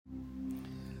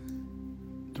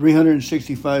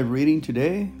365 reading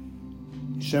today,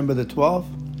 December the 12th.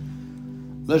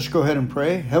 Let's go ahead and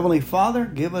pray. Heavenly Father,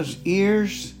 give us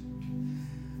ears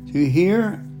to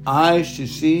hear, eyes to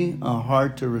see, a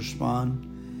heart to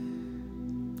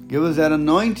respond. Give us that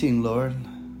anointing, Lord.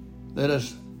 Let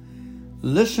us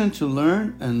listen to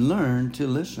learn and learn to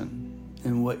listen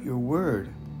in what your word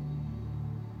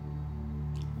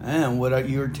and what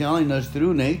you're telling us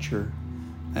through nature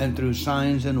and through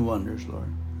signs and wonders,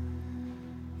 Lord.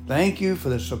 Thank you for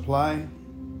the supply.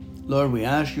 Lord, we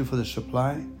ask you for the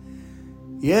supply.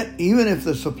 Yet, even if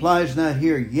the supply is not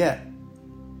here yet,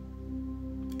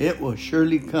 it will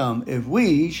surely come if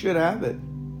we should have it.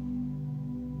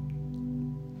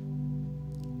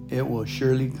 It will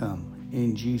surely come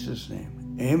in Jesus'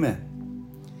 name. Amen.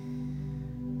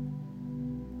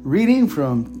 Reading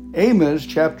from Amos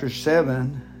chapter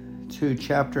 7 to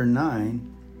chapter 9,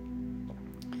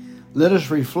 let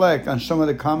us reflect on some of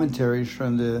the commentaries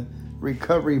from the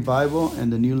Recovery Bible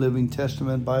and the New Living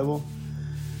Testament Bible.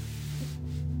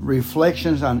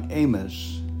 Reflections on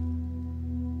Amos.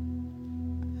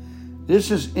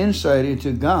 This is insight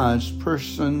into God's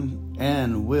person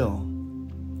and will.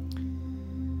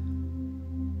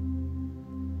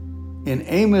 In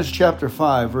Amos chapter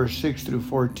 5, verse 6 through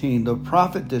 14, the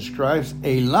prophet describes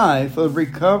a life of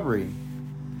recovery.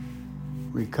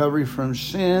 Recovery from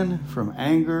sin, from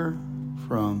anger,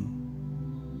 from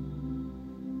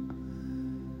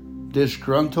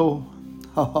disgruntled,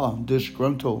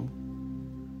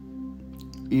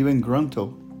 even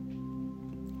gruntled.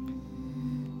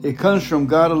 It comes from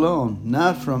God alone,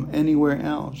 not from anywhere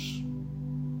else.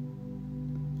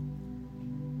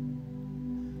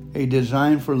 A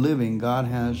design for living God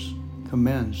has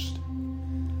commenced.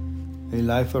 A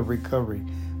life of recovery.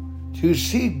 To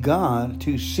seek God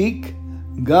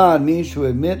means to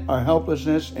admit our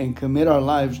helplessness and commit our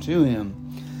lives to Him,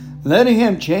 letting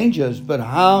Him change us. But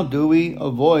how do we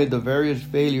avoid the various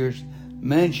failures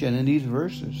mentioned in these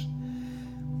verses?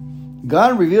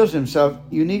 God reveals Himself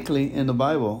uniquely in the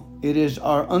Bible. It is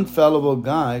our infallible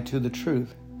guide to the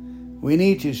truth. We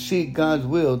need to seek God's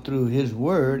will through His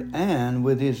Word and,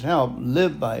 with His help,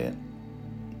 live by it.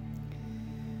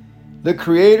 The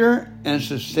Creator and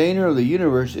Sustainer of the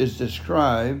universe is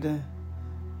described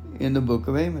in the book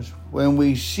of Amos. When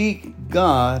we seek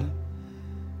God,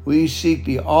 we seek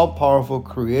the all-powerful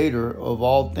Creator of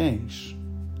all things.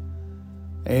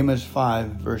 Amos 5,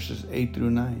 verses 8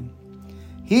 through 9.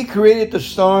 He created the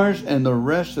stars and the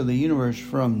rest of the universe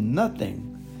from nothing.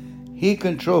 He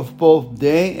controls both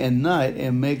day and night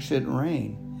and makes it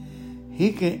rain.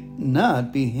 He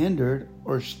cannot be hindered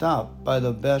or stopped by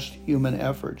the best human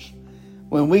efforts.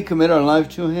 When we commit our life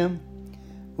to Him,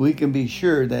 we can be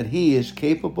sure that He is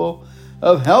capable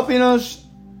of helping us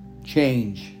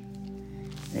change.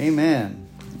 Amen.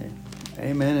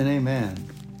 Amen and amen.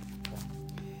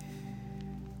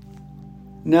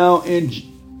 Now,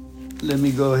 let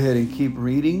me go ahead and keep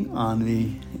reading on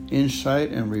the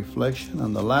insight and reflection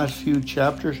on the last few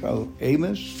chapters of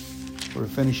Amos. We're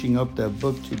finishing up that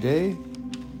book today.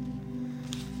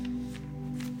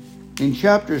 In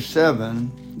chapter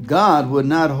 7, God would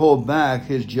not hold back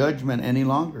His judgment any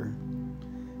longer.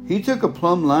 He took a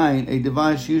plumb line, a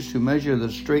device used to measure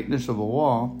the straightness of a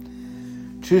wall,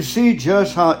 to see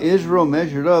just how Israel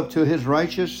measured up to His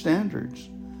righteous standards.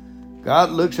 God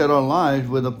looks at our lives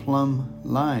with a plumb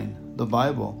line, the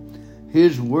Bible,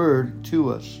 His Word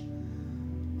to us.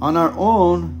 On our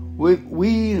own,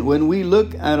 when we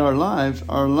look at our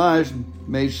lives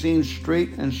may seem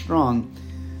straight and strong.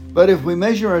 But if we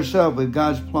measure ourselves with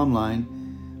God's plumb line,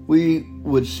 we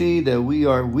would see that we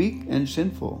are weak and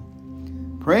sinful.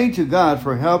 Praying to God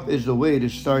for help is the way to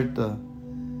start the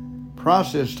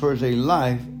process towards a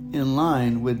life in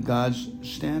line with God's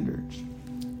standards.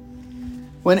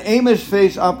 When Amos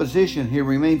faced opposition, he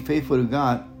remained faithful to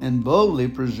God and boldly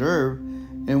persevered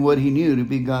in what he knew to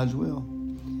be God's will.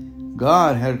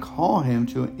 God had called him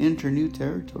to enter new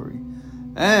territory,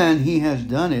 and he has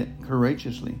done it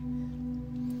courageously.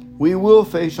 We will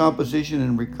face opposition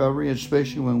in recovery,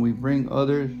 especially when we bring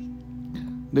others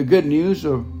the good news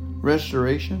of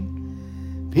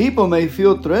restoration. People may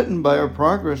feel threatened by our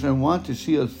progress and want to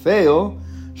see us fail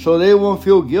so they won't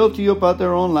feel guilty about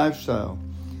their own lifestyle.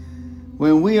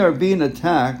 When we are being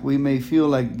attacked, we may feel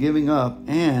like giving up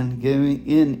and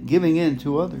giving in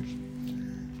to others.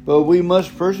 But we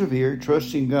must persevere,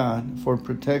 trusting God for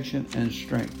protection and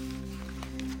strength.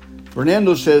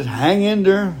 Fernando says, hang in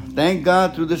there, thank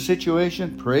God through the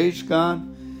situation, praise God.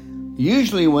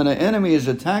 Usually when an enemy is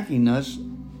attacking us,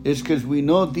 it's because we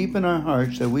know deep in our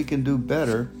hearts that we can do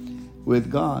better with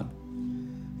God.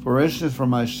 For instance, for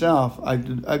myself, I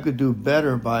could do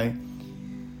better by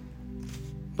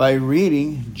by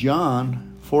reading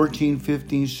John 14,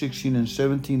 15, 16, and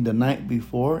 17 the night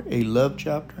before, a love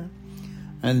chapter,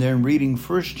 and then reading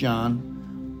 1 John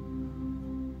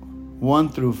 1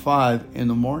 through 5 in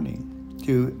the morning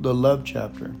to the love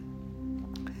chapter,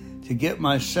 to get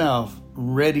myself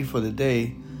ready for the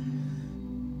day,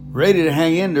 ready to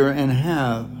hang in there and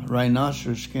have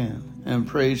rhinoceros skin and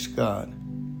praise God.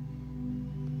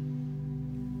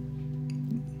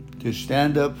 To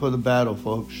stand up for the battle,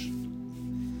 folks.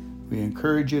 We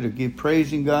encourage you to keep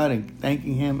praising God and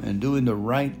thanking Him and doing the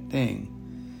right thing.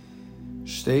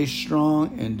 Stay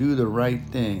strong and do the right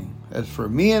thing. As for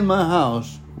me and my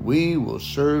house, we will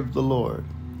serve the Lord.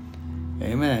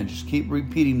 Amen. Just keep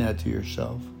repeating that to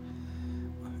yourself.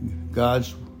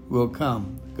 God's will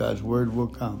come. God's word will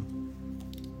come.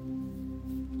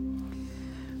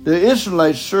 The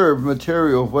Israelites served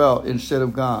material wealth instead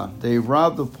of God. They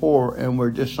robbed the poor and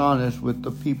were dishonest with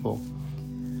the people.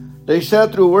 They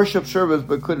sat through worship service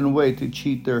but couldn't wait to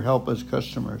cheat their helpless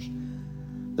customers.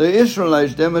 The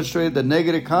Israelites demonstrated the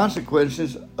negative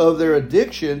consequences of their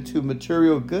addiction to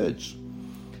material goods.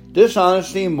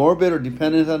 Dishonesty, morbid or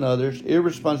dependence on others,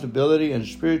 irresponsibility, and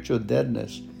spiritual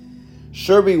deadness.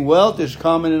 Serving wealth is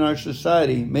common in our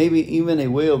society, maybe even a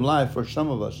way of life for some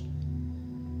of us.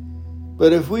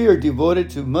 But if we are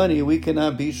devoted to money, we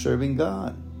cannot be serving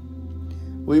God.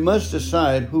 We must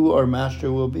decide who our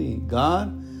master will be.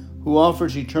 God, who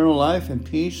offers eternal life and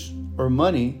peace, or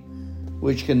money,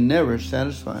 which can never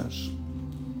satisfy us.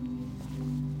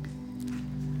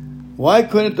 Why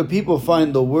couldn't the people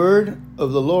find the word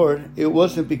of the Lord? It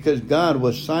wasn't because God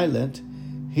was silent.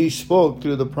 He spoke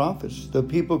through the prophets. The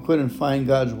people couldn't find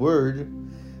God's word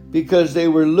because they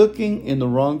were looking in the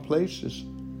wrong places.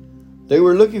 They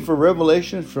were looking for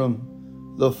revelation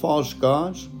from the false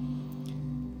gods.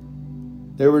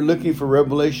 They were looking for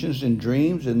revelations in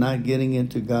dreams and not getting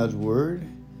into God's word.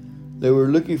 They were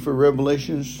looking for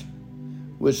revelations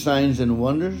with signs and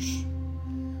wonders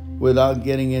without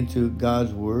getting into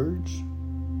God's words.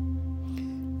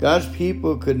 God's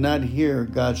people could not hear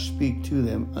God speak to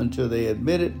them until they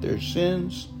admitted their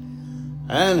sins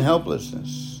and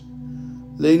helplessness.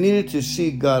 They needed to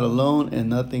seek God alone and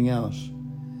nothing else.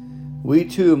 We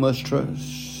too must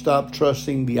stop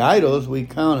trusting the idols we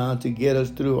count on to get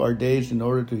us through our days in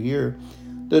order to hear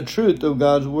the truth of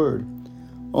God's word.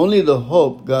 Only the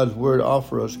hope God's word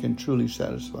offers us can truly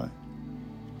satisfy.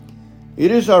 It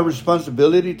is our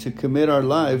responsibility to commit our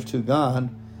lives to God.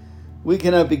 We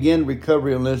cannot begin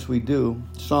recovery unless we do.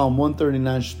 Psalm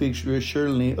 139 speaks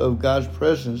reassuringly of God's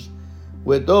presence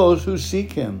with those who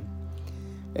seek Him.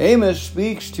 Amos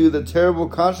speaks to the terrible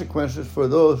consequences for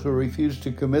those who refuse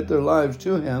to commit their lives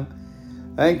to Him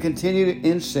and continue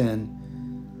in sin.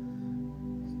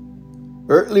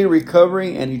 Earthly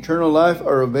recovery and eternal life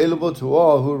are available to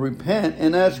all who repent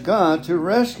and ask God to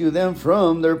rescue them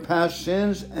from their past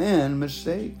sins and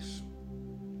mistakes.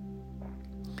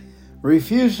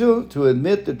 Refusal to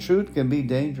admit the truth can be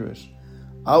dangerous.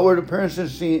 Outward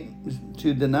appearances seem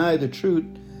to deny the truth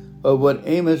of what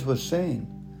Amos was saying.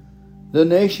 The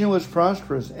nation was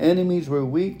prosperous, enemies were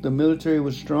weak, the military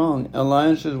was strong,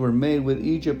 alliances were made with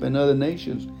Egypt and other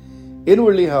nations.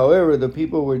 Inwardly, however, the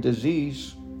people were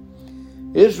diseased.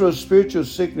 Israel's spiritual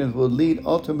sickness would lead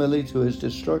ultimately to his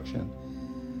destruction.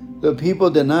 The people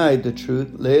denied the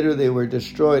truth. Later they were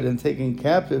destroyed and taken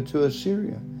captive to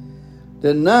Assyria.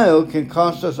 Denial can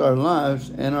cost us our lives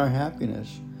and our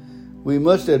happiness. We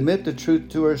must admit the truth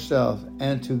to ourselves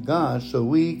and to God so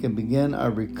we can begin our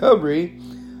recovery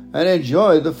and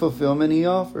enjoy the fulfillment He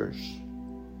offers.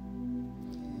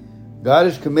 God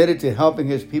is committed to helping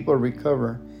His people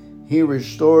recover. He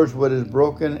restores what is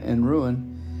broken and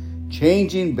ruined,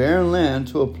 changing barren land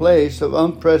to a place of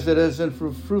unprecedented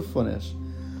fruitfulness.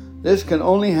 This can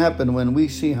only happen when we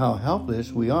see how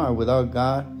helpless we are without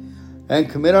God and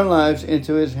commit our lives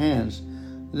into His hands.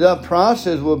 The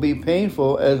process will be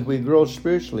painful as we grow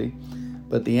spiritually,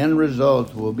 but the end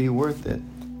result will be worth it.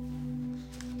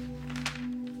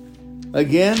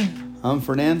 Again, I'm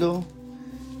Fernando.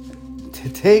 To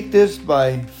take this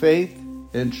by faith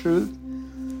and truth,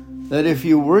 that if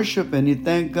you worship and you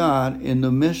thank God in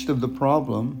the midst of the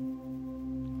problem,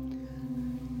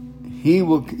 He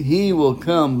will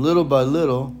come little by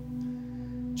little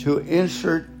to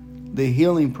insert the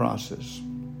healing process.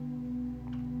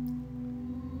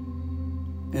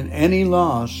 And any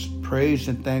loss, praise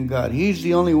and thank God. He's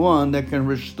the only one that can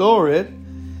restore it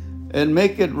and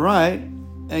make it right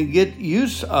and get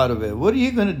use out of it. What are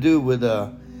you going to do with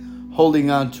holding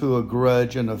on to a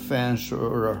grudge, an offense,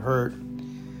 or a hurt?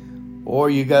 Or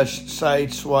you got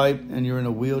sideswiped and you're in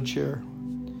a wheelchair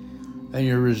and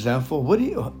you're resentful. What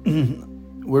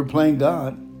we're playing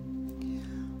God.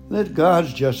 Let God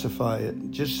justify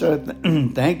it. Just start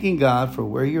thanking God for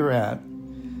where you're at,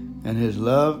 and His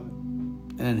love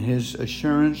and His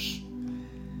assurance,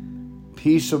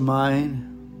 peace of mind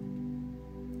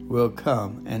will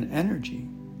come, and energy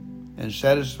and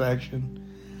satisfaction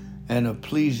and a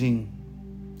pleasing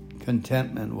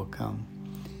contentment will come.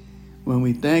 When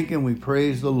we thank and we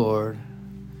praise the Lord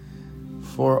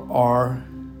for our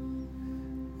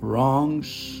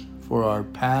wrongs, for our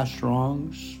past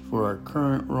wrongs, for our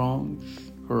current wrongs,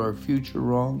 for our future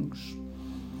wrongs.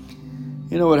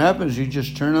 You know what happens? You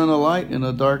just turn on a light in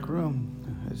a dark room.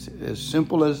 It's as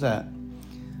simple as that.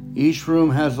 Each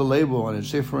room has a label on it.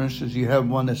 Say, for instance, you have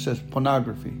one that says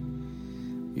pornography.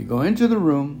 You go into the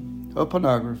room of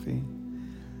pornography,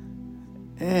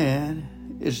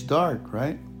 and it's dark,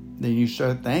 right? Then you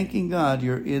start thanking God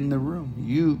you're in the room.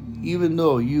 Even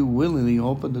though you willingly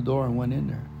opened the door and went in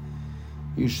there.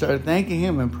 You start thanking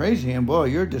Him and praising Him. Boy,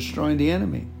 you're destroying the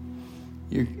enemy.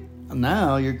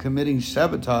 Now you're committing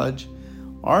sabotage,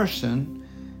 arson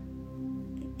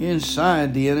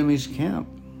inside the enemy's camp.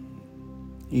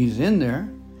 He's in there,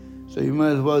 so you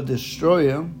might as well destroy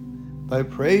him by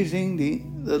praising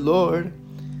the Lord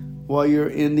while you're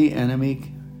in the enemy's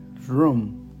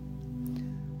room.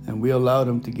 And we allowed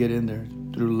him to get in there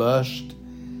through lust,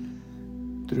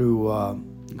 through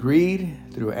greed,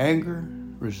 through anger,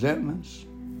 resentments,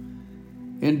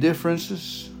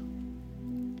 indifferences.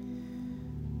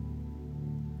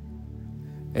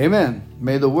 Amen.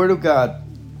 May the Word of God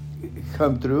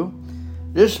come through.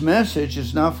 This message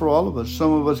is not for all of us.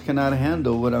 Some of us cannot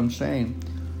handle what I'm saying.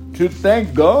 To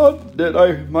thank God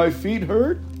that my feet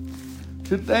hurt.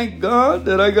 To thank God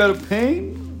that I got a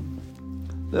pain.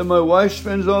 That my wife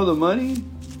spends all the money.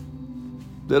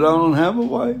 That I don't have a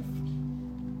wife.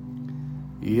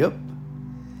 Yep.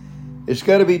 It's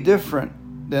got to be different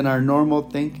than our normal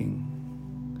thinking.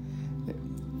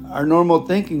 Our normal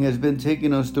thinking has been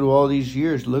taking us through all these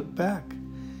years. Look back.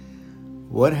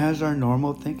 What has our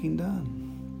normal thinking done?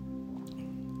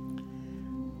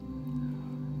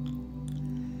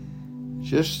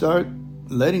 Just start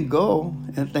letting go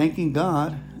and thanking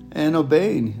God and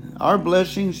obeying. Our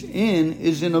blessings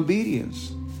is in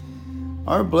obedience.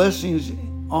 Our blessings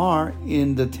are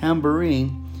in the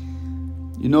tambourine.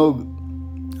 You know,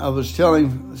 I was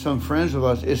telling some friends of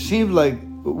us, it seems like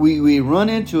we run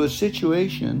into a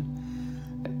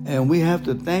situation and we have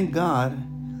to thank God.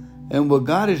 And what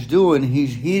God is doing,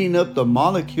 He's heating up the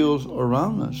molecules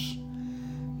around us.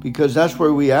 Because that's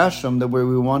where we asked Him, where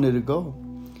we wanted to go.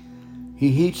 He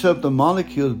heats up the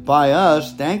molecules by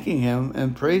us thanking Him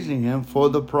and praising Him for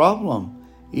the problem.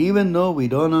 Even though we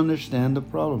don't understand the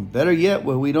problem. Better yet,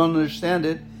 when we don't understand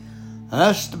it,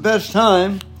 that's the best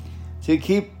time to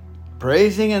keep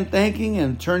praising and thanking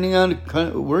and turning on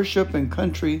worship and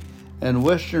country and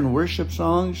Western worship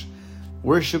songs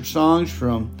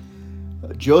from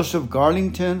Joseph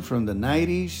Garlington from the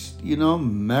 90s,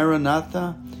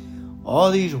 Maranatha.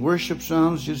 All these worship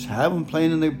songs, just have them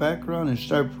playing in the background and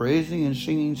start praising and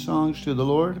singing songs to the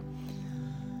Lord.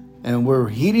 And we're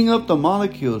heating up the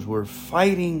molecules. We're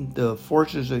fighting the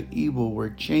forces of evil. We're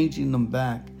changing them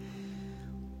back.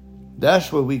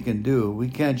 That's what we can do. We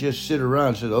can't just sit around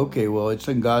and say, okay, well, it's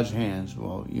in God's hands.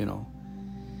 Well,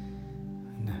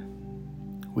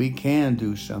 we can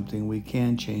do something. We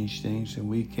can change things, and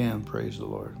we can praise the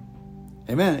Lord.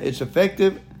 Amen. It's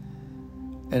effective,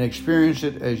 and experience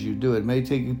it as you do it. It may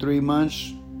take you 3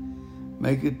 months,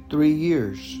 make it 3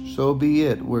 years. So be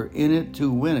it. We're in it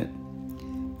to win it.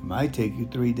 It might take you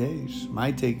 3 days. It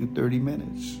might take you 30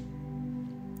 minutes.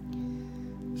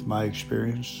 It's my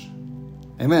experience.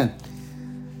 Amen.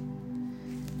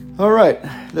 All right.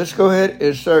 Let's go ahead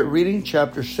and start reading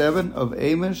chapter 7 of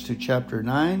Amos to chapter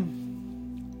 9.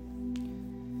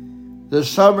 The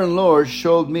sovereign Lord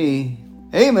showed me,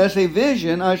 Amos, a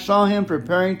vision. I saw him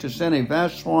preparing to send a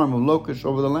vast swarm of locusts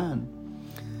over the land.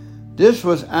 This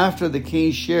was after the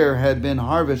king's share had been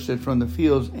harvested from the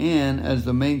fields and as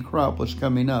the main crop was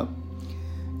coming up.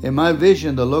 In my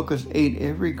vision, the locusts ate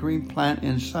every green plant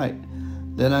in sight.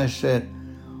 Then I said,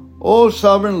 O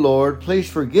sovereign Lord, please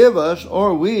forgive us,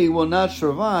 or we will not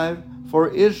survive, for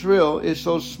Israel is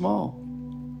so small.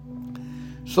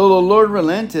 So the Lord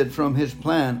relented from his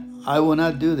plan. I will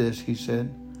not do this, he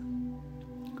said.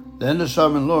 Then the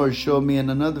sovereign Lord showed me in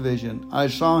another vision. I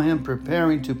saw him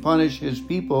preparing to punish his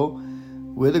people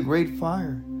with a great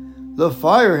fire. The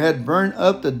fire had burned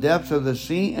up the depths of the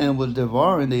sea and was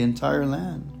devouring the entire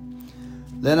land.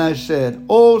 Then I said,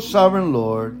 O sovereign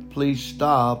Lord, please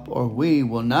stop, or we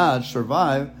will not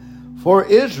survive, for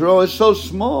Israel is so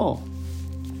small.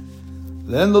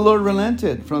 Then the Lord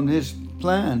relented from his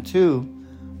plan too.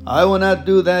 I will not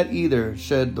do that either,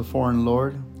 said the sovereign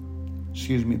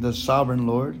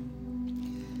Lord.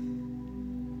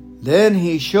 Then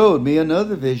he showed me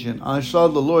another vision. I saw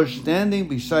the Lord standing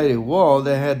beside a wall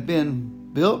that had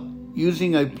been built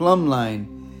using a plumb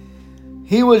line.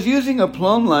 He was using a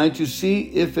plumb line to see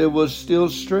if it was still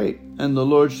straight. And the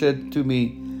Lord said to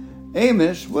me,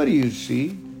 Amos, what do you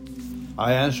see?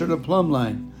 I answered, a plumb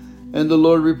line. And the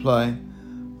Lord replied,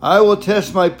 I will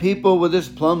test my people with this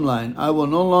plumb line. I will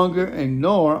no longer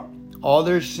ignore all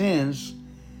their sins.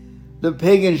 The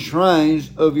pagan shrines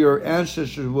of your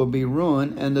ancestors will be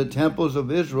ruined, and the temples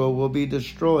of Israel will be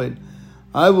destroyed.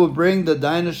 I will bring the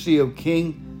dynasty of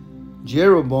King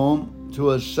Jeroboam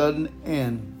to a sudden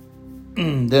end.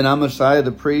 Then Amaziah,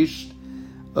 the priest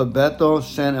of Bethel,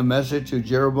 sent a message to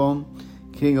Jeroboam,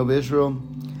 king of Israel.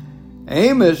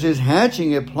 Amos is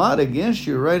hatching a plot against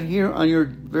you right here on your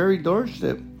very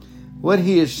doorstep. What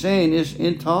he is saying is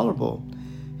intolerable.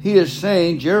 He is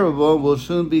saying Jeroboam will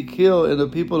soon be killed and the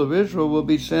people of Israel will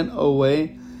be sent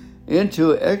away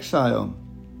into exile.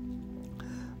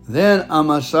 Then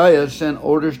Amaziah sent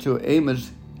orders to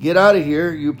Amos, get out of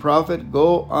here, you prophet,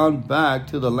 go on back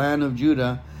to the land of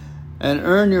Judah and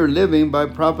earn your living by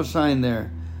prophesying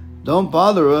there. Don't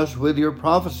bother us with your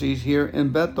prophecies here in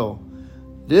Bethel.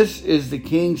 This is the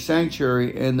king's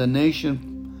sanctuary and the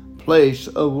nation place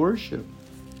of worship,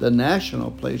 the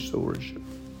national place of worship.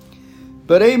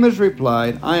 But Amos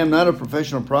replied, I am not a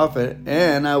professional prophet,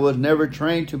 and I was never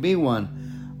trained to be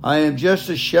one. I am just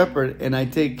a shepherd, and I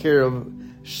take care of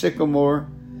sycamore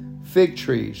fig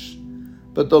trees.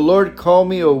 But the Lord called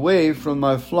me away from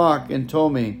my flock and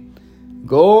told me,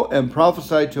 go and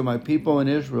prophesy to my people in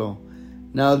Israel.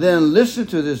 Now then, listen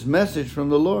to this message from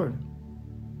the Lord.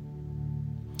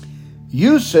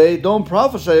 You say, don't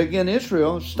prophesy against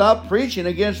Israel. Stop preaching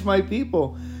against my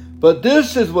people. But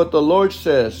this is what the Lord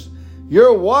says.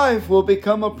 Your wife will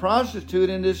become a prostitute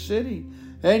in this city,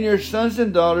 and your sons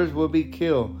and daughters will be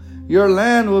killed. Your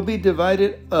land will be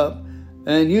divided up,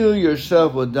 and you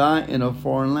yourself will die in a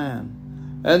foreign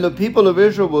land. And the people of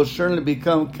Israel will certainly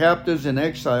become captives in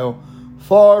exile,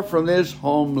 far from this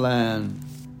homeland.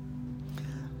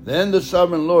 Then the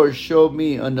sovereign Lord showed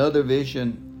me another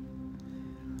vision.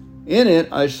 In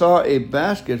it I saw a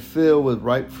basket filled with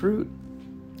ripe fruit.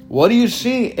 What do you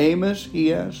see, Amos?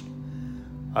 He asked.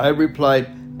 I replied,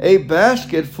 a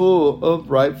basket full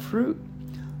of ripe fruit.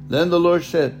 Then the Lord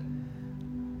said,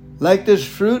 like this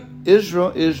fruit,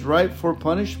 Israel is ripe for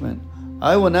punishment.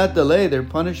 I will not delay their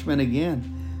punishment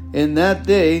again. In that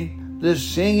day, the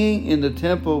singing in the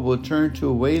temple will turn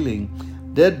to wailing.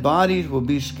 Dead bodies will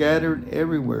be scattered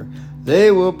everywhere.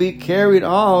 They will be carried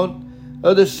out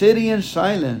of the city in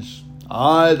silence.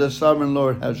 I, the sovereign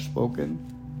Lord, have spoken.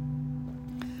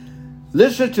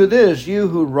 Listen to this, you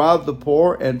who rob the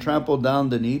poor and trample down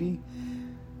the needy.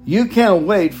 You can't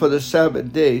wait for the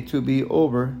Sabbath day to be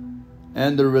over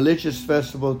and the religious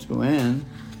festival to end,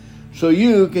 so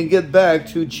you can get back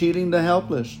to cheating the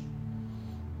helpless.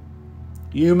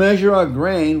 You measure our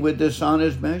grain with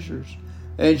dishonest measures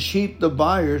and cheat the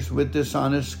buyers with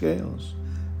dishonest scales.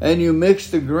 And you mix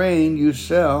the grain you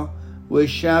sell with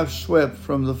chaff swept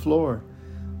from the floor.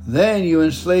 Then you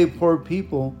enslave poor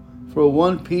people for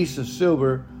one piece of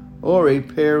silver or a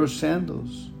pair of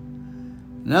sandals.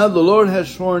 Now the Lord has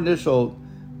sworn this oath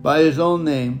by his own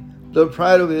name, the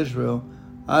pride of Israel.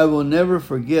 I will never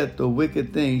forget the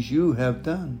wicked things you have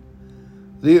done.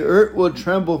 The earth will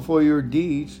tremble for your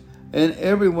deeds, and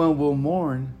everyone will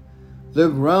mourn. The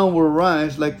ground will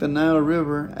rise like the Nile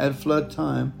River at flood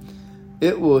time.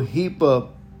 It will heap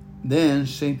up, then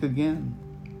sink again.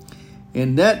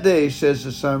 In that day, says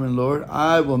the sovereign Lord,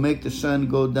 I will make the sun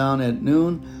go down at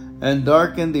noon and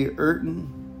darken the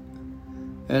earth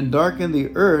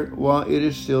while it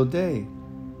is still day.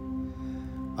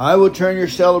 I will turn your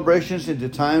celebrations into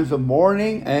times of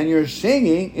mourning and your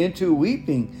singing into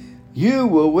weeping. You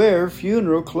will wear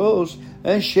funeral clothes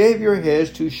and shave your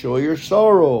heads to show your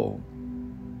sorrow,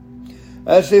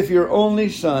 as if your only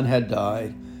son had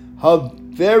died. How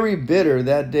very bitter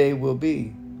that day will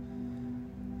be.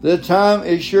 The time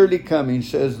is surely coming,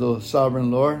 says the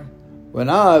sovereign Lord, when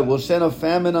I will send a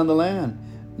famine on the land,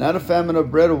 not a famine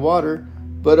of bread or water,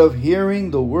 but of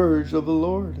hearing the words of the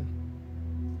Lord.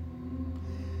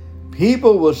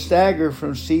 People will stagger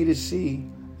from sea to sea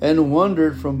and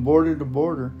wander from border to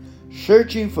border,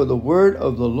 searching for the word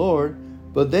of the Lord,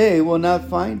 but they will not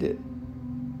find it.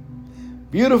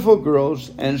 Beautiful girls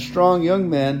and strong young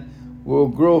men will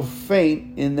grow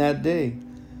faint in that day,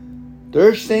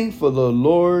 thirsting for the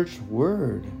Lord's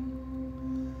word.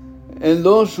 And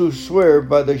those who swear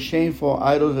by the shameful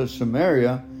idols of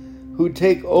Samaria, who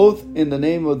take oath in the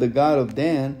name of the God of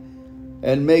Dan,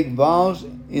 and make vows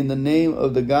in the name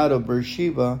of the God of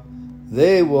Beersheba,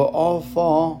 they will all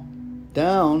fall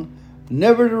down,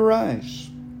 never to rise.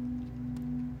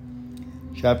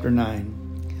 Chapter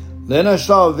 9. Then I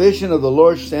saw a vision of the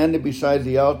Lord standing beside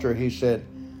the altar. He said,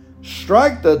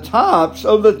 "Strike the tops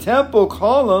of the temple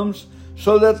columns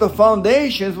so that the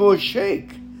foundations will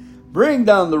shake. Bring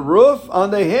down the roof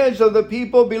on the heads of the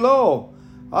people below.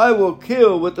 I will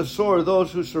kill with the sword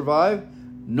those who survive.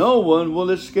 No one will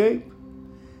escape.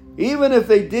 Even if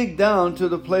they dig down to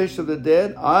the place of the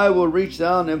dead, I will reach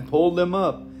down and pull them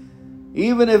up.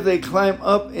 Even if they climb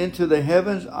up into the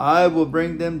heavens, I will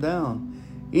bring them down.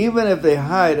 Even if they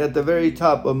hide at the very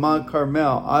top of Mount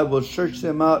Carmel, I will search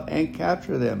them out and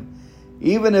capture them.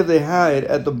 Even if they hide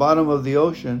at the bottom of the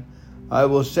ocean, I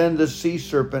will send the sea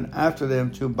serpent after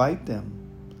them to bite them.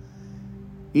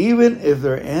 Even if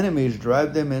their enemies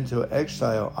drive them into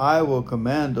exile, I will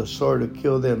command the sword to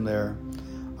kill them there.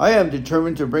 I am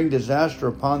determined to bring disaster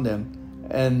upon them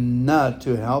and not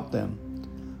to help them.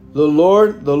 The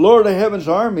Lord of heaven's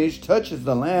armies touches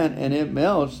the land, and it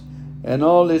melts, and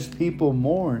all its people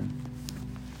mourn.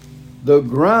 The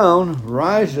ground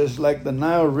rises like the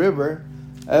Nile River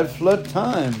at flood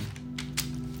time,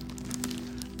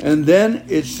 and then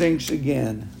it sinks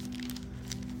again.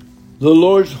 The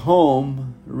Lord's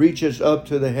home reaches up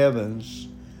to the heavens,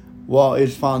 while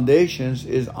its foundations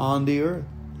is on the earth.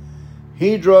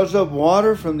 He draws up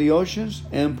water from the oceans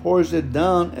and pours it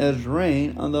down as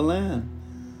rain on the land.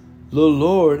 The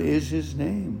Lord is his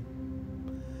name.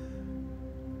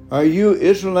 Are you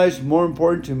Israelites more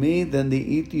important to me than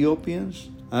the Ethiopians?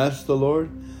 Asked the Lord.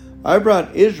 I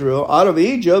brought Israel out of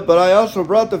Egypt, but I also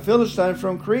brought the Philistines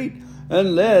from Crete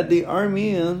and led the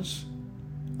Arameans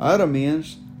out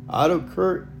of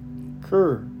Kir.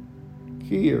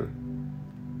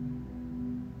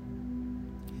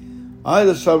 I,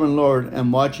 the sovereign Lord,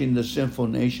 am watching the sinful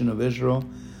nation of Israel.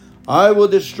 I will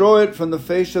destroy it from the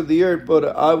face of the earth, but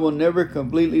I will never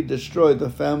completely destroy the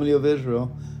family of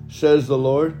Israel, says the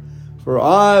Lord. For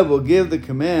I will give the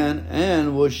command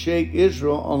and will shake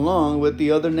Israel along with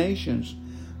the other nations.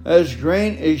 As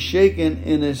grain is shaken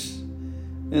in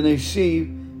a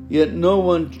sieve, yet no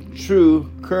one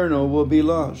true kernel will be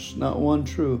lost, not one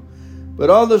true. But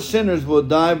all the sinners will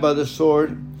die by the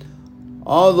sword,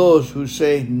 all those who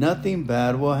say nothing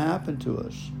bad will happen to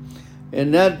us.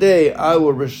 In that day I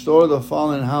will restore the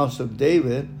fallen house of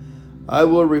David. I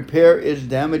will repair its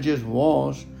damaged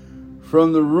walls.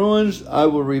 From the ruins I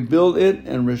will rebuild it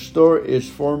and restore its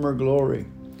former glory.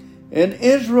 And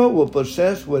Israel will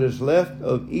possess what is left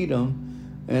of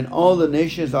Edom and all the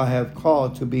nations I have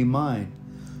called to be mine.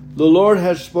 The Lord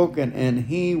has spoken, and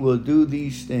he will do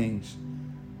these things.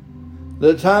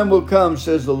 The time will come,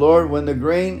 says the Lord, when the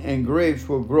grain and grapes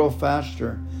will grow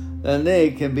faster than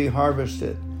they can be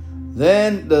harvested.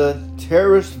 Then the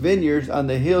terraced vineyards on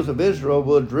the hills of Israel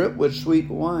will drip with sweet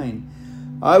wine.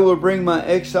 I will bring my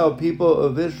exiled people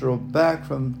of Israel back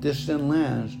from distant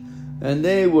lands, and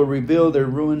they will rebuild their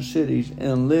ruined cities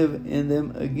and live in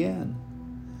them again.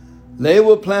 They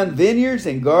will plant vineyards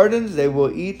and gardens. They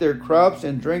will eat their crops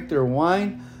and drink their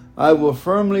wine. I will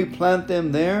firmly plant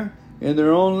them there in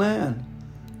their own land.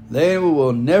 They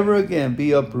will never again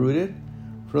be uprooted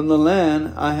from the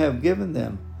land I have given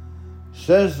them,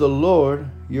 says the Lord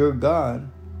your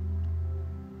God.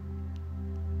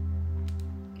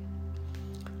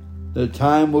 The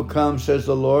time will come, says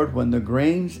the Lord, when the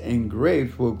grains and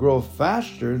grapes will grow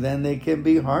faster than they can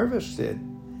be harvested.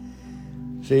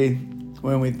 See,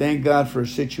 when we thank God for a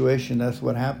situation, that's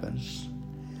what happens.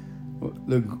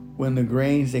 When the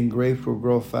grains and grapes will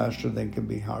grow faster than can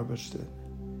be harvested.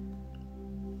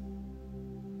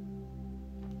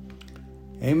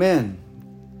 Amen.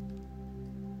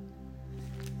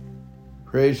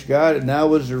 Praise God. And that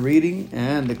was the reading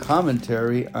and the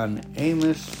commentary on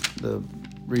Amos, the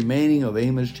remaining of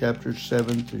Amos chapter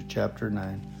 7 through chapter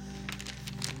 9.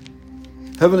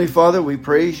 Heavenly Father, we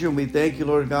praise you and we thank you,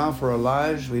 Lord God, for our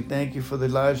lives. We thank you for the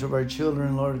lives of our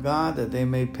children, Lord God, that they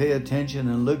may pay attention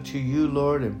and look to you,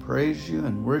 Lord, and praise you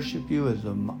and worship you as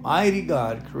the mighty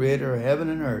God, creator of heaven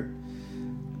and earth.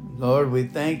 Lord, we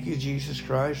thank you, Jesus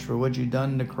Christ, for what you've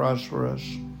done on the cross for us.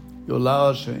 You allow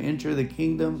us to enter the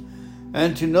kingdom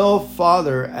and to know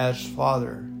Father as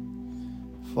Father.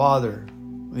 Father,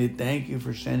 we thank you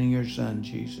for sending your Son,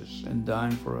 Jesus, and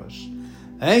dying for us.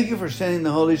 Thank you for sending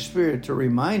the Holy Spirit to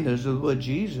remind us of what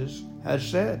Jesus has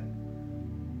said.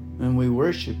 And we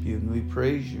worship you and we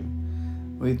praise you.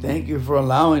 We thank you for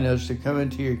allowing us to come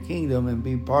into your kingdom and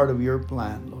be part of your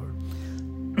plan,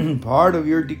 Lord. Part of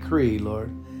your decree,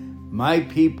 Lord. My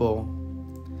people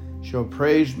shall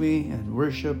praise me and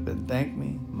worship and thank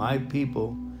me. My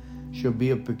people shall be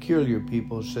a peculiar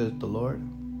people, says the Lord.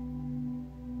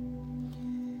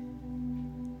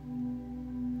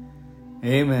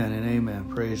 Amen and amen.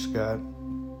 Praise God.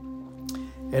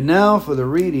 And now for the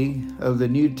reading of the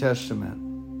New Testament.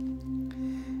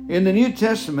 In the New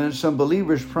Testament, some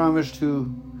believers promise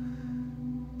to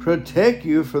protect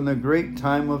you from the great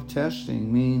time of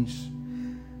testing. Means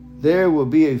there will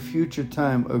be a future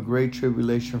time of great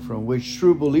tribulation from which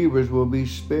true believers will be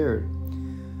spared.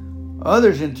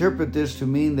 Others interpret this to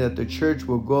mean that the church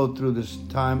will go through this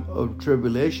time of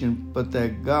tribulation, but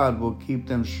that God will keep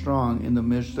them strong in the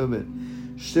midst of it.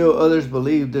 Still, others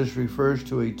believe this refers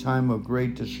to a time of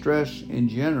great distress in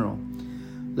general,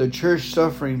 the church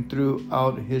suffering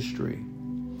throughout history.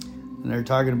 And they're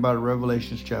talking about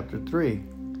Revelation chapter 3.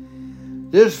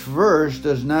 This verse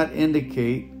does not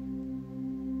indicate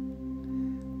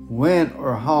when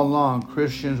or how long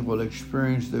Christians will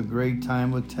experience the great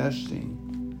time of testing.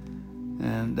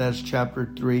 And that's chapter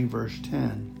 3, verse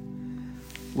 10.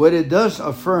 What it does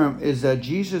affirm is that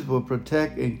Jesus will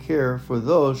protect and care for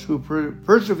those who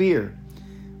persevere.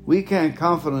 We can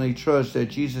confidently trust that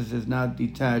Jesus is not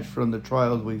detached from the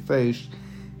trials we face.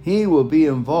 He will be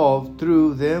involved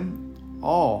through them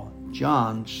all.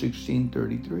 John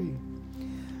 16:33.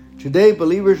 Today,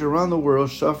 believers around the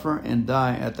world suffer and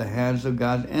die at the hands of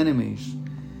God's enemies.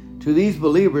 To these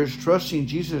believers, trusting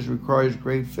Jesus requires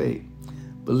great faith,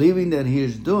 believing that He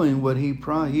is doing what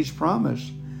He's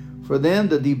promised. For them,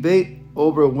 the debate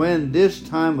over when this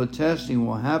time of testing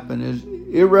will happen is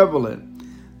irrelevant.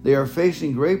 They are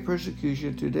facing great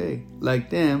persecution today. Like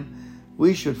them,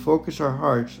 we should focus our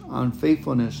hearts on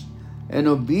faithfulness and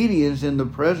obedience in the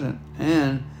present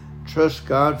and trust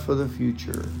God for the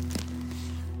future.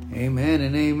 Amen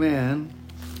and amen.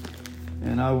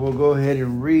 And I will go ahead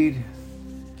and read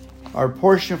our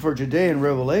portion for today in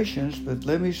Revelations, but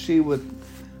let me see what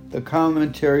the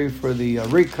commentary for the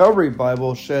Recovery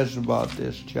Bible says about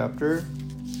this chapter.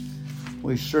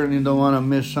 We certainly don't want to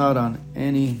miss out on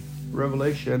any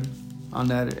revelation on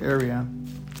that area.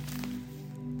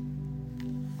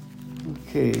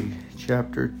 Okay,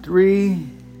 chapter 3.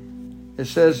 It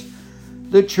says,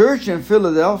 the church in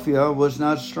Philadelphia was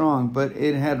not strong, but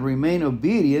it had remained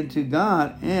obedient to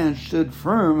God and stood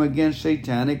firm against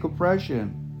satanic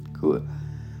oppression. Cool.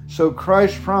 So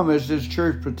Christ promised His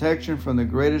church protection from the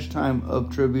greatest time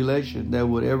of tribulation that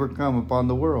would ever come upon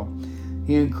the world.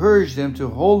 He encouraged them to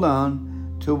hold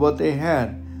on to what they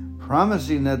had,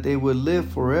 promising that they would live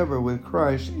forever with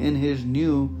Christ in His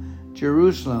new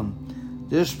Jerusalem.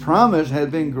 This promise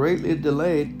had been greatly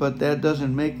delayed, but that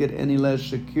doesn't make it any less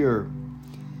secure.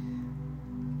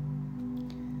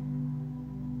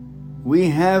 We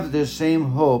have this same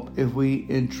hope if we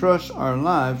entrust our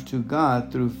lives to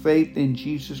God through faith in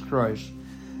Jesus Christ.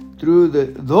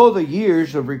 Though the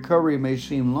years of recovery may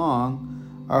seem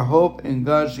long, our hope in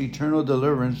God's eternal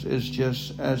deliverance is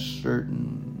just as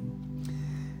certain.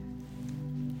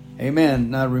 Amen.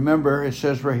 Now remember, it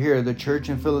says right here, the church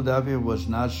in Philadelphia was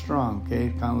not strong, okay?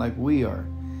 Kind of like we are.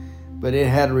 But it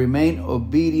had remained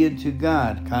obedient to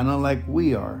God, kind of like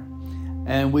we are.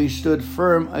 And we stood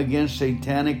firm against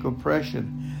satanic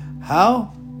oppression.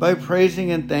 How? By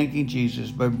praising and thanking Jesus,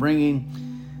 by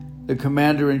bringing the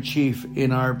commander-in-chief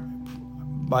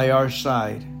by our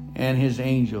side and his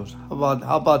angels.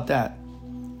 How about that?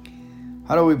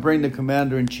 How do we bring the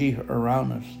commander-in-chief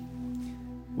around us?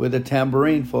 With a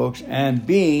tambourine, folks. And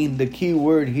being, the key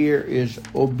word here is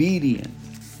obedient.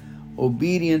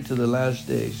 Obedient to the last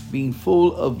days. Being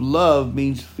full of love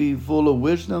means full of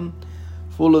wisdom,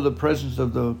 full of the presence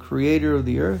of the Creator of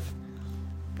the earth,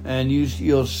 and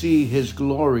you'll see His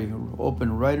glory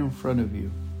open right in front of you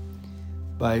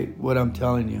by what I'm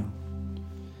telling you.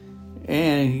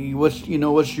 And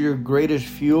what's your greatest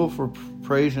fuel for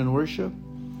praise and worship?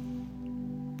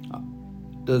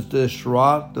 The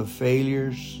distraught, the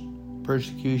failures,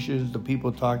 persecutions, the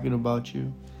people talking about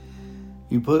you.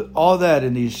 You put all that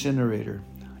in the incinerator.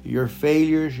 Your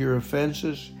failures, your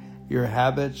offenses, your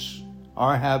habits,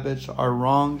 our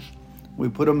wrongs, we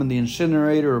put them in the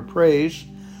incinerator of praise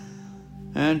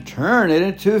and turn it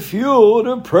into fuel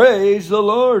to praise the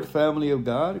Lord, family of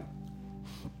God.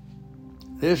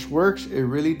 This works, it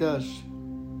really does.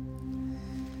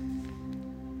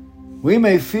 We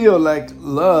may feel like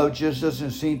love just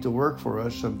doesn't seem to work for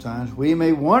us sometimes. We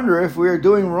may wonder if we are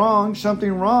doing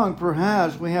something wrong.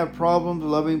 Perhaps we have problems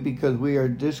loving because we are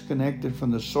disconnected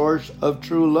from the source of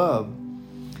true love.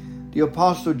 The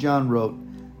Apostle John wrote,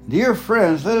 "Dear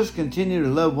friends, let us continue to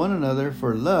love one another,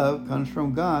 for love comes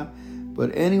from God.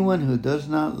 But anyone who does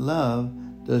not love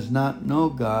does not know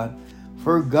God,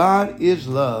 For God is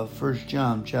love. 1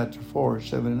 John chapter 4,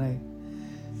 7 and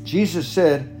 8. Jesus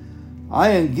said, I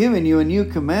am giving you a new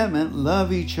commandment.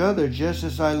 Love each other just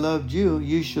as I loved you.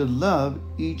 You should love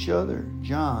each other.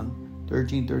 John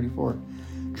 13:34.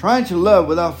 Trying to love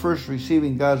without first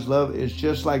receiving God's love is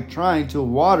just like trying to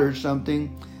water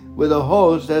something with a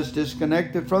hose that's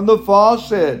disconnected from the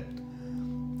faucet.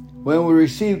 When we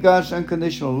receive God's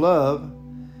unconditional love,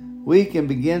 we can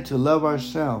begin to love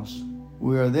ourselves.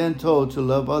 We are then told to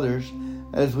love others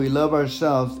as we love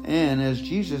ourselves and as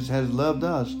Jesus has loved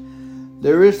us.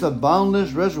 There is a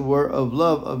boundless reservoir of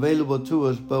love available to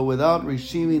us, but without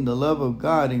receiving the love of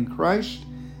God in Christ,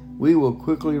 we will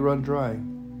quickly run dry.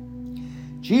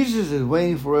 Jesus is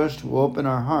waiting for us to open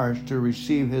our hearts to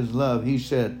receive His love. He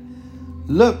said,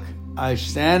 Look, I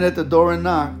stand at the door and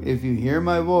knock. If you hear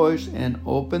my voice and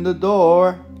open the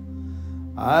door,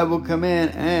 I will come in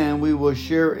and we will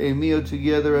share a meal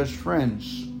together as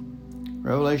friends.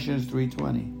 Revelation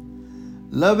 3:20.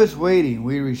 Love is waiting.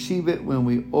 We receive it when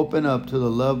we open up to the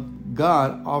love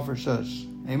God offers us.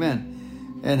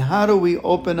 Amen. And how do we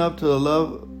open up to the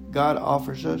love God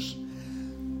offers us?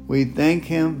 We thank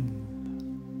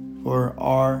Him for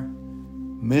our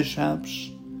mishaps,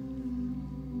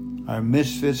 our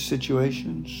misfit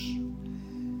situations.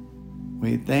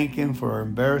 We thank Him for our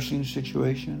embarrassing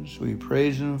situations. We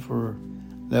praise Him for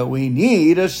that we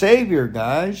need a Savior,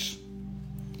 guys.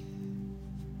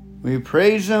 We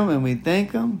praise Him and we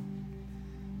thank Him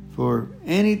for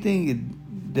anything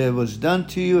that was done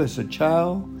to you as a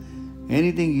child,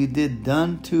 anything you did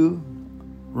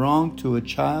wrong to a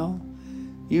child.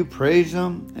 You praise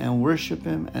Him and worship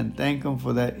Him and thank Him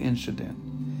for that incident.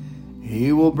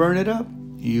 He will burn it up.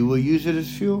 You will use it as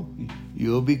fuel.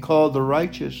 You will be called the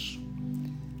righteous.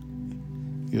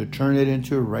 You'll turn it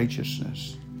into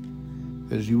righteousness.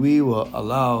 Because we will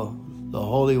allow the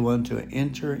Holy One to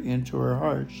enter into our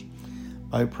hearts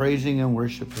by praising and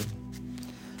worshiping.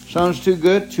 Sounds too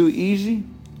good, too easy?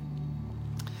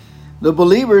 The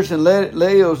believers in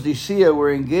Laodicea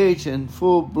were engaged in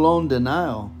full-blown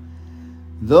denial.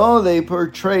 Though they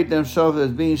portrayed themselves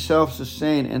as being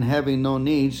self-sustained and having no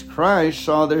needs, Christ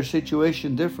saw their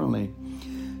situation differently.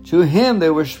 To Him, they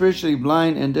were spiritually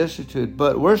blind and destitute.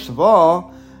 But worst of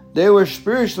all, they were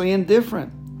spiritually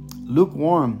indifferent,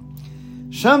 lukewarm.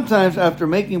 Sometimes after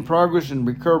making progress in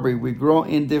recovery, we grow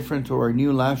indifferent to our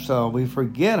new lifestyle. We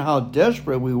forget how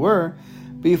desperate we were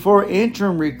before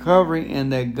interim recovery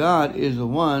and that God is the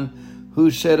one who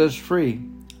set us free.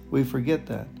 We forget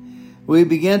that. We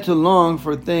begin to long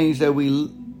for things that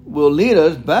will lead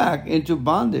us back into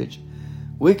bondage.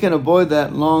 We can avoid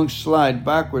that long slide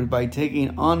backward by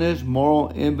taking honest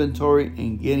moral inventory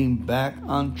and getting back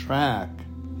on track.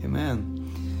 Amen.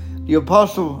 The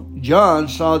Apostle John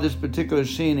saw this particular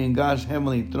scene in God's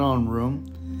heavenly throne room,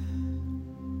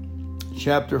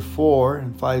 chapter 4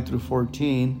 and 5 through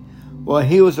 14, while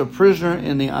he was a prisoner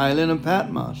in the island of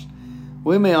Patmos.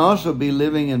 We may also be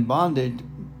living in bondage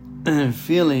and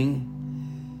feeling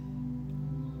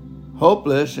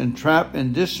hopeless and trapped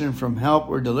and distant from help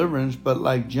or deliverance, but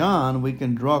like John, we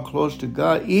can draw close to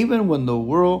God even when the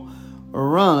world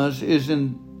around us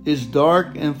is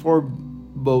dark and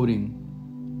foreboding.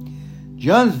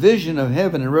 John's vision of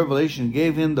heaven in Revelation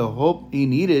gave him the hope he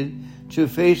needed to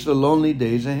face the lonely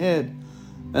days ahead.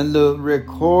 And the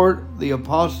record the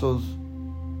apostle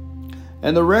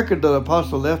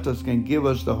left us can give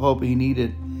us the hope he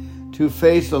needed to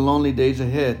face the lonely days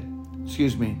ahead.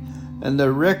 And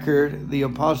the record the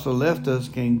apostle left us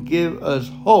can give us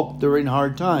hope during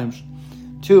hard times.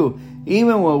 2.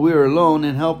 Even when we are alone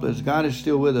and helpless, God is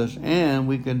still with us and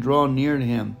we can draw near to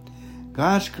Him.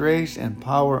 God's grace and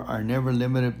power are never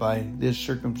limited by these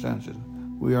circumstances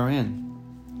we are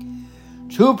in.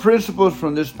 2 principles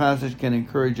from this passage can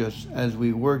encourage us as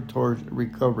we work towards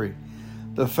recovery.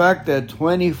 The fact that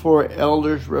 24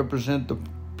 elders represent the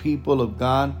people of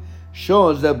God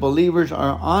shows that believers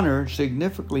are honored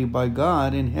significantly by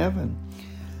God in heaven.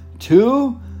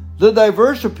 2, the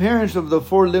diverse appearance of the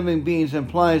 4 living beings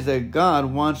implies that God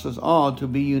wants us all to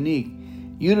be unique,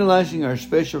 utilizing our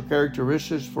special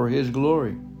characteristics for His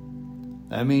glory.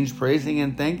 That means praising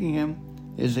and thanking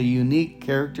Him is a unique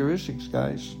characteristic,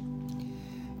 guys.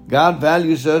 God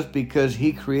values us because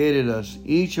He created us.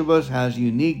 Each of us has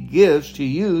unique gifts to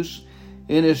use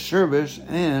in His service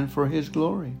and for His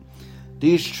glory.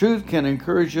 These truths can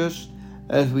encourage us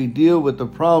as we deal with the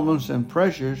problems and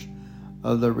pressures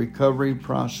of the recovery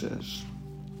process.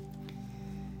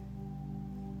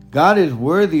 God is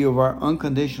worthy of our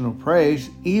unconditional praise.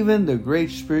 Even the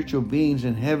great spiritual beings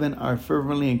in heaven are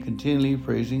fervently and continually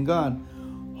praising God.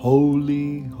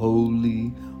 Holy,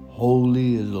 holy,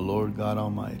 holy is the Lord God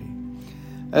Almighty.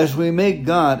 As we make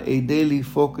God a daily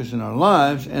focus in our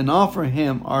lives and offer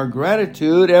Him our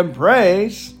gratitude and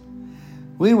praise,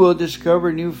 we will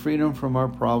discover new freedom from our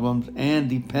problems and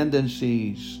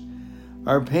dependencies.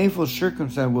 Our painful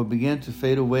circumstance will begin to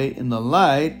fade away in the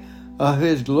light of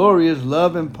His glorious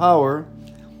love and power.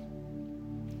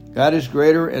 God is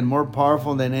greater and more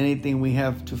powerful than anything we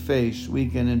have to face. We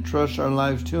can entrust our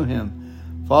lives to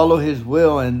Him, follow His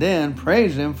will, and then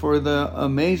praise Him for the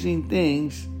amazing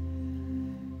things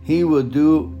He will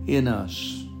do in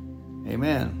us.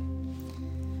 Amen.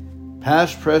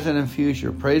 Past, present, and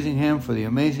future. Praising Him for the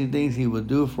amazing things He will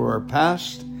do for our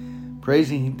past.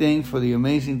 Praising Him for the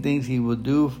amazing things He will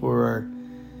do for our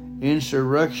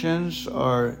insurrections,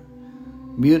 our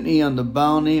mutiny on the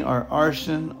bounty, our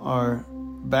arson, our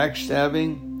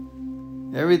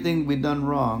backstabbing. Everything we've done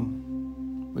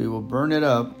wrong, we will burn it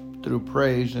up through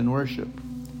praise and worship.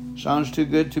 Sounds too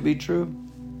good to be true?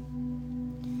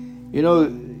 You know,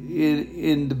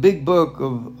 in the big book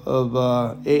of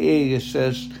AA, it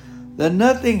says that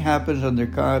nothing happens under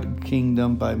God's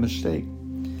kingdom by mistake.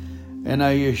 And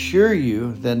I assure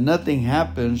you that nothing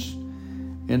happens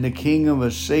in the kingdom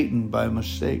of Satan by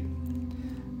mistake.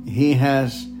 He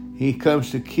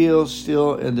comes to kill,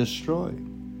 steal, and destroy.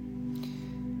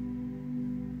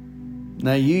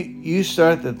 Now you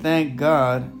start to thank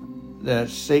God that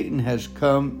Satan has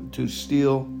come to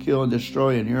steal, kill, and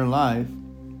destroy in your life.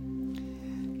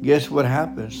 Guess what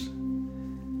happens?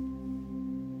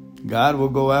 God will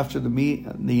go after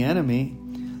the enemy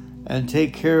and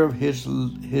take care of his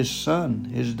son,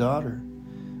 his daughter,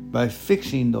 by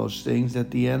fixing those things that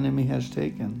the enemy has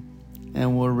taken,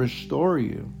 and will restore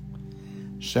you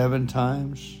 7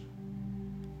 times.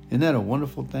 Isn't that a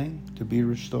wonderful thing, to be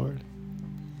restored?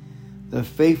 The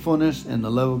faithfulness and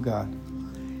the love of God.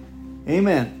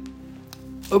 Amen.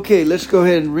 Okay, let's go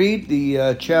ahead and read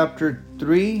the chapter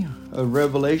 3 of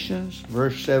Revelations,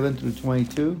 verse 7 through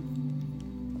 22.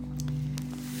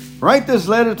 Write this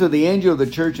letter to the angel of the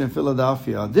church in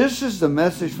Philadelphia. This is the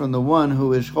message from the one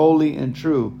who is holy and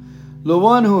true, the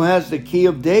one who has the key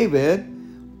of David.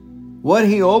 What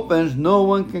he opens, no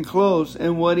one can close,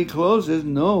 and what he closes,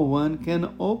 no one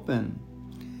can open.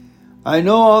 I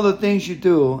know all the things you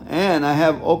do, and I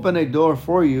have opened a door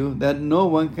for you that no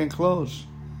one can close.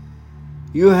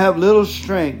 You have little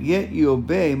strength, yet you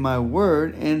obey my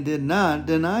word and did not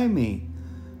deny me.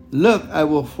 Look, I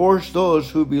will force those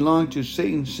who belong to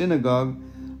Satan's synagogue,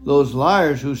 those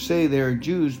liars who say they are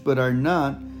Jews but are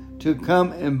not, to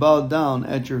come and bow down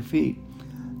at your feet.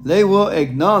 They will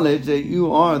acknowledge that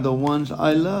you are the ones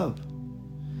I love.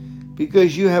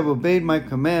 Because you have obeyed my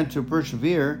command to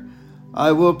persevere,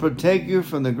 I will protect you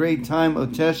from the great time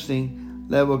of testing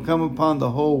that will come upon the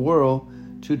whole world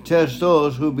to test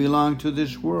those who belong to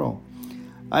this world.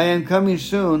 I am coming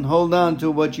soon. Hold on to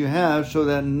what you have so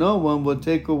that no one will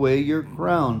take away your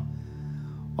crown.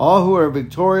 All who are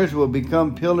victorious will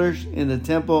become pillars in the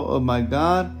temple of my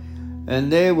God,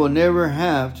 and they will never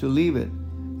have to leave it.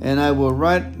 And I will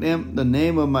write them the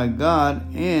name of my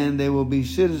God, and they will be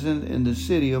citizens in the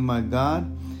city of my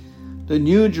God, the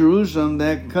new Jerusalem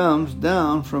that comes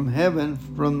down from heaven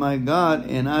from my God,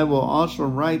 and I will also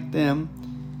write them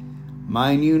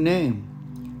my new name.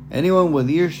 Anyone with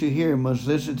ears to hear must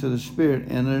listen to the Spirit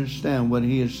and understand what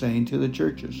He is saying to the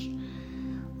churches.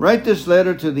 Write this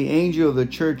letter to the angel of the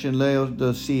church in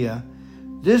Laodicea.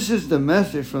 This is the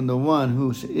message from the one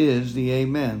who is the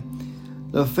Amen,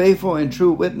 the faithful and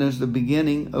true witness, the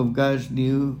beginning of God's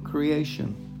new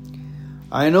creation.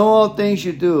 I know all things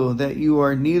you do, that you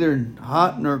are neither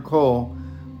hot nor cold.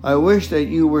 I wish that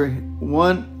you were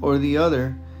one or the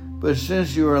other, but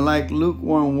since you are like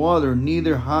lukewarm water,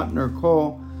 neither hot nor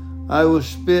cold, I will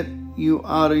spit you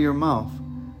out of your mouth.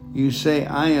 You say,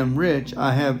 I am rich,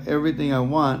 I have everything I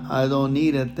want, I don't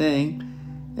need a thing,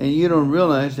 and you don't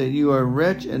realize that you are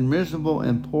wretched and miserable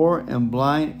and poor and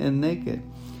blind and naked.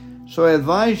 So I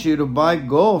advise you to buy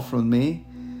gold from me,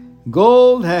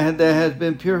 gold that has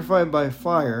been purified by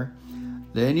fire,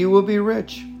 then you will be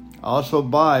rich. Also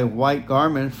buy white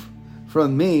garments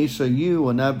from me, so you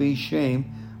will not be shamed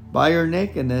by your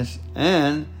nakedness,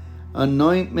 and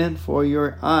anointment for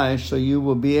your eyes, so you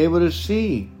will be able to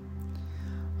see.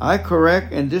 I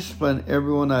correct and discipline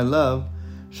everyone I love,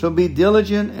 so be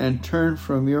diligent and turn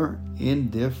from your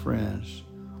indifference.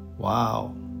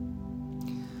 Wow.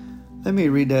 Let me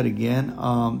read that again.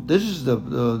 This is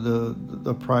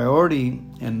the priority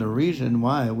and the reason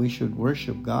why we should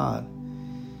worship God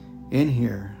in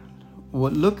here.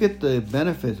 Well, look at the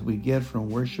benefits we get from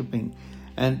worshiping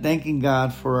and thanking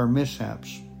God for our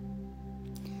mishaps,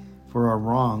 for our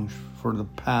wrongs, for the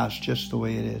past, just the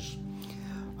way it is.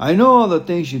 I know all the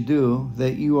things you do,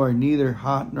 that you are neither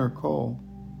hot nor cold.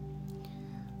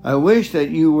 I wish that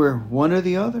you were one or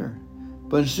the other.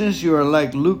 But since you are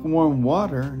like lukewarm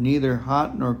water, neither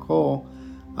hot nor cold,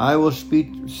 I will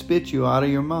spit you out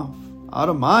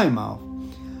of my mouth.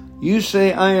 You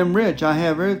say, I am rich, I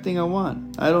have everything I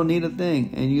want, I don't need a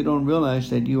thing, and you don't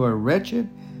realize that you are wretched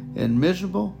and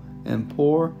miserable and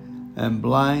poor and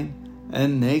blind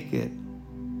and naked.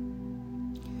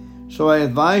 So I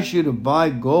advise you to buy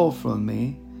gold from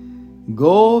me,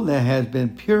 gold that has been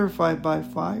purified by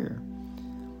fire.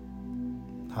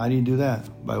 How do you do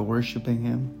that? By worshiping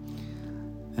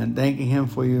Him and thanking Him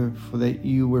for that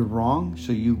you were wrong,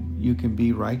 so you can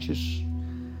be righteous.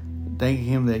 Thanking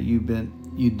Him that you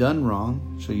done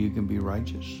wrong, so you can be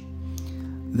righteous.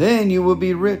 Then you will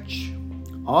be rich.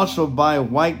 Also buy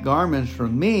white garments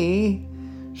from me,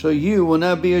 so you will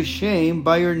not be ashamed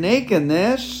by your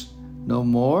nakedness no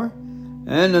more,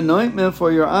 and anointment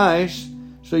for your eyes,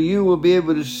 so you will be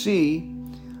able to see.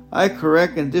 I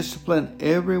correct and discipline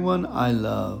everyone I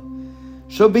love.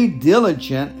 So be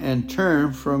diligent and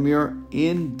turn from your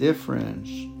indifference.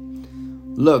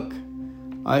 Look,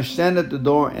 I stand at the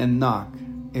door and knock.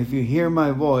 If you hear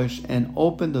my voice and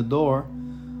open the door,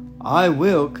 I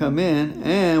will come in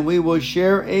and we will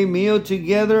share a meal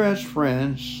together as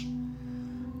friends.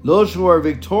 Those who are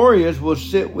victorious will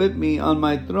sit with me on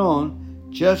my throne,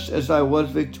 just as I was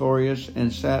victorious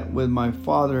and sat with my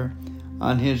Father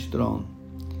on His throne.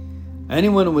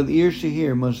 Anyone with ears to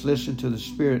hear must listen to the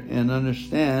Spirit and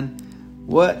understand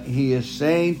what He is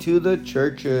saying to the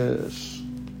churches.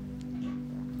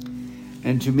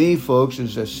 And to me, folks,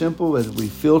 it's as simple as we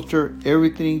filter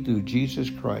everything through Jesus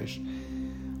Christ.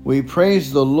 We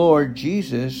praise the Lord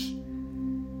Jesus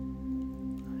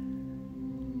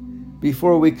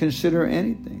before we consider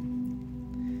anything.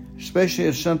 Especially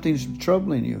if something's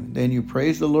troubling you, then you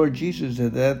praise the Lord Jesus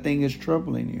that thing is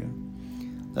troubling you.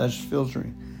 That's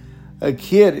filtering. A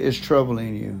kid is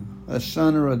troubling you, a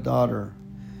son or a daughter,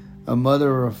 a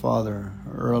mother or a father,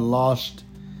 or a lost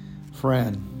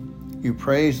friend. You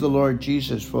praise the Lord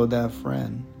Jesus for that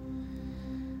friend.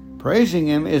 Praising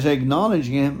Him is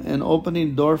acknowledging Him and opening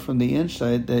the door from the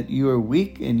inside that you are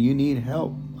weak and you need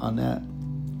help on that.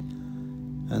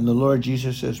 And the Lord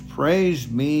Jesus says, praise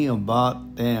me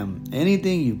about them.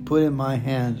 Anything you put in my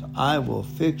hands, I will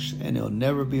fix, and it'll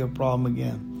never be a problem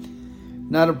again.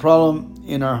 Not a problem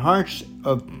in our hearts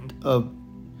of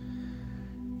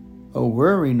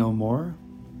worry no more.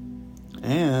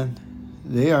 And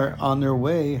they are on their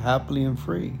way happily and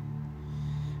free.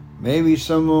 Maybe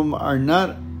some of them are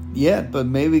not yet, but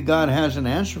maybe God has an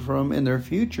answer for them in their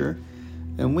future.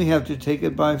 And we have to take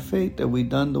it by faith that we've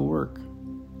done the work.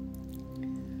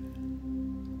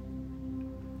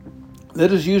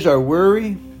 Let us use our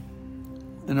worry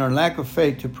and our lack of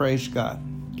faith to praise God.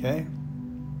 Okay?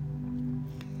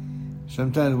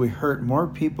 Sometimes we hurt more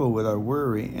people with our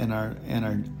worry and our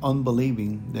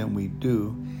unbelieving than we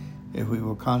do if we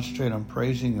will concentrate on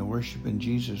praising and worshiping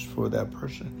Jesus for that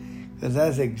person. Because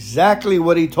that's exactly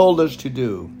what He told us to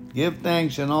do. Give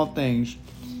thanks in all things,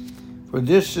 for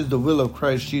this is the will of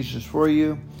Christ Jesus for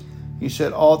you. He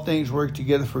said all things work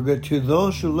together for good to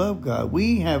those who love God.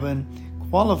 We haven't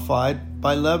qualified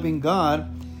by loving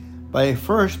God by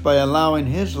allowing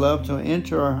His love to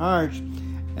enter our hearts.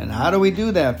 And how do we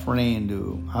do that,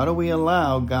 friend? How do we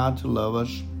allow God to love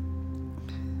us?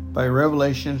 By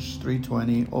Revelations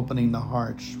 3:20, opening the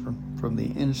hearts from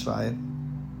the inside.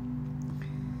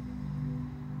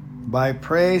 By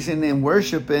praising and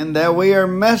worshiping that we are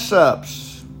mess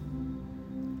ups.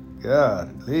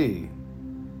 Godly.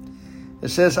 It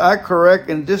says, I correct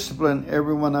and discipline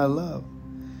everyone I love.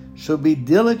 So be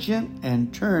diligent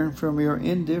and turn from your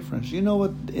indifference. You know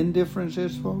what indifference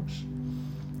is, folks?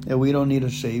 That we don't need a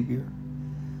Savior.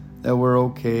 That we're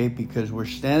okay because we're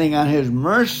standing on His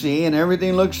mercy and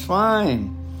everything looks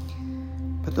fine.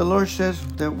 But the Lord says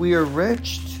that we are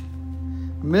wretched,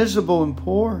 miserable and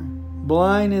poor,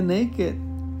 blind and naked.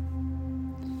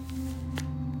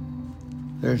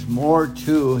 There's more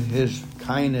to His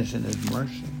kindness and His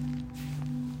mercy.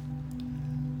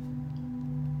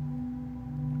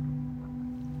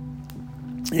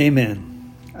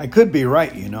 Amen. I could be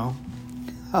right, you know.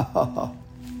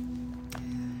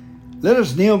 Let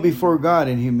us kneel before God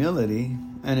in humility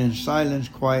and in silence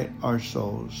quiet our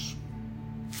souls.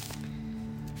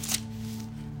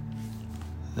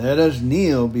 Let us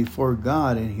kneel before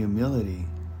God in humility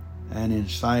and in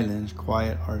silence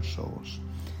quiet our souls.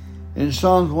 In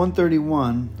Psalms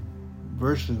 131,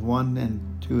 verses 1 and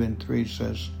 2 and 3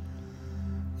 says,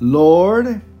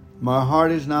 Lord, my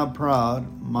heart is not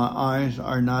proud, my eyes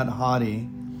are not haughty.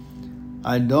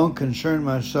 I don't concern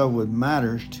myself with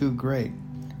matters too great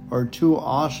or too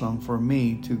awesome for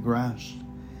me to grasp.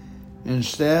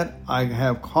 Instead, I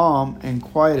have calmed and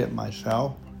quieted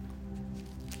myself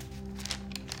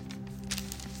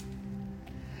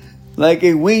like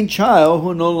a weaned child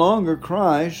who no longer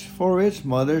cries for its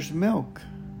mother's milk.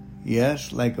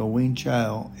 Yes, like a weaned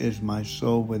child is my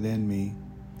soul within me.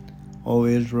 O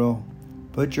Israel,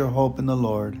 put your hope in the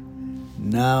Lord,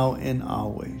 now and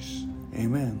always.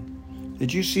 Amen.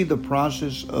 Did you see the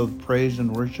process of praise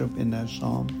and worship in that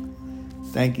psalm?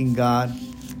 Thanking God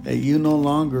that you no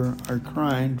longer are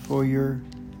crying for your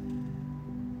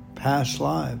past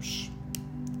lives.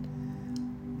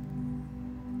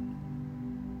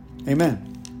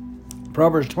 Amen.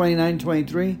 Proverbs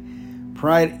 29:23.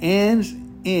 Pride ends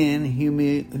in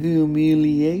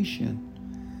humiliation,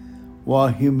 while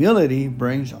humility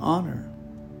brings honor.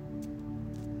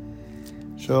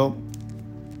 So,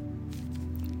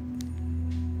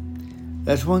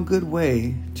 that's one good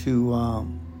way to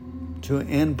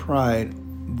end pride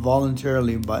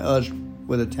voluntarily, by us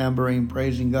with a tambourine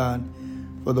praising God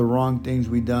for the wrong things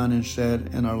we've done and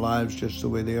said in our lives just the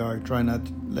way they are. Try not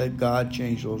to let God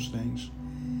change those things.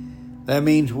 That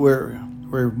means we're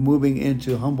moving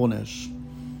into humbleness.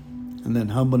 And then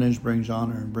humbleness brings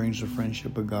honor and brings the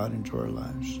friendship of God into our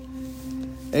lives.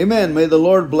 Amen. May the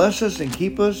Lord bless us and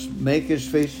keep us, make his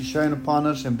face to shine upon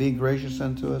us and be gracious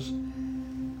unto us.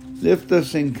 Lift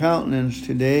us in countenance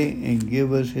today and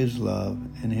give us his love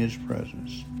and his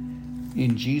presence.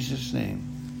 In Jesus' name,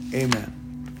 amen.